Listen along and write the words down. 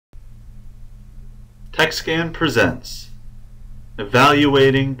TechScan presents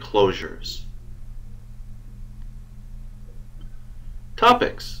Evaluating Closures.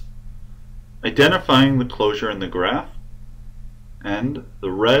 Topics: Identifying the closure in the graph and the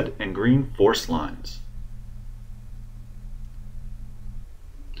red and green force lines.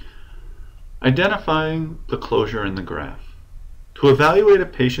 Identifying the closure in the graph. To evaluate a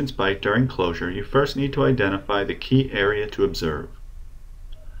patient's bite during closure, you first need to identify the key area to observe.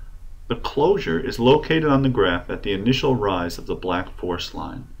 The closure is located on the graph at the initial rise of the black force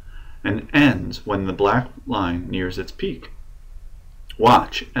line and ends when the black line nears its peak.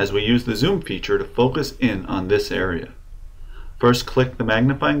 Watch as we use the zoom feature to focus in on this area. First click the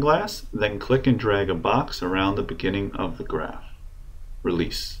magnifying glass, then click and drag a box around the beginning of the graph.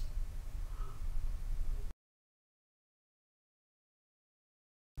 Release.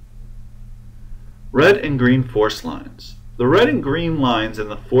 Red and green force lines. The red and green lines in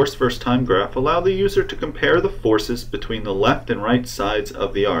the force versus time graph allow the user to compare the forces between the left and right sides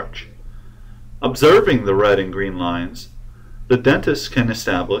of the arch. Observing the red and green lines, the dentist can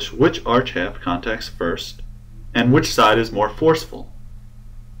establish which arch half contacts first and which side is more forceful.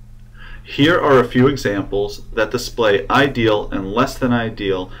 Here are a few examples that display ideal and less than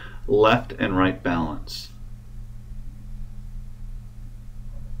ideal left and right balance.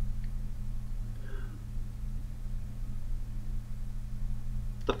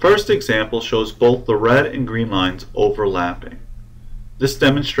 The first example shows both the red and green lines overlapping. This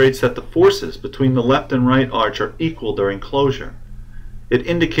demonstrates that the forces between the left and right arch are equal during closure. It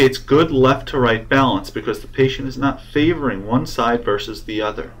indicates good left to right balance because the patient is not favoring one side versus the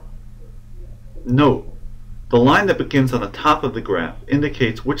other. Note, the line that begins on the top of the graph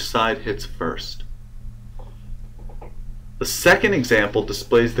indicates which side hits first. The second example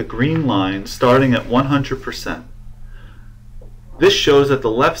displays the green line starting at 100%. This shows that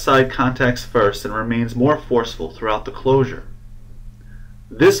the left side contacts first and remains more forceful throughout the closure.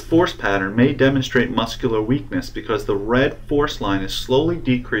 This force pattern may demonstrate muscular weakness because the red force line is slowly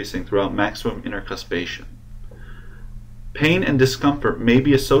decreasing throughout maximum intercuspation. Pain and discomfort may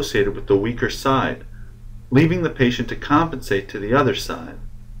be associated with the weaker side, leaving the patient to compensate to the other side.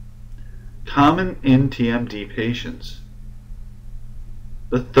 Common in TMD patients.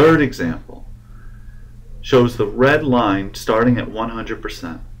 The third example shows the red line starting at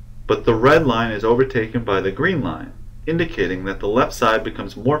 100%, but the red line is overtaken by the green line, indicating that the left side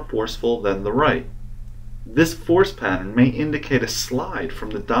becomes more forceful than the right. This force pattern may indicate a slide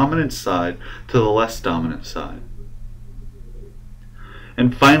from the dominant side to the less dominant side.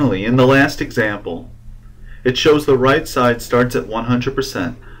 And finally, in the last example, it shows the right side starts at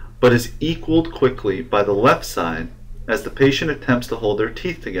 100%, but is equaled quickly by the left side as the patient attempts to hold their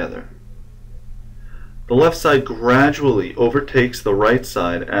teeth together. The left side gradually overtakes the right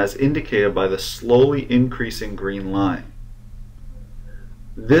side as indicated by the slowly increasing green line.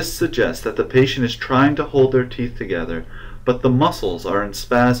 This suggests that the patient is trying to hold their teeth together, but the muscles are in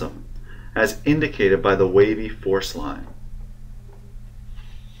spasm, as indicated by the wavy force line.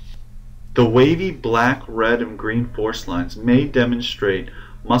 The wavy black, red, and green force lines may demonstrate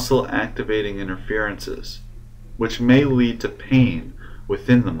muscle activating interferences, which may lead to pain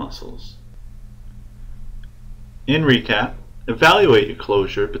within the muscles. In recap, evaluate your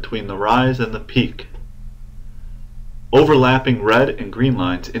closure between the rise and the peak. Overlapping red and green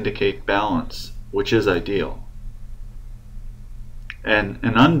lines indicate balance, which is ideal. And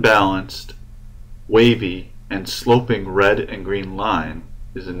an unbalanced, wavy, and sloping red and green line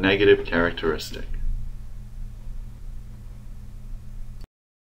is a negative characteristic.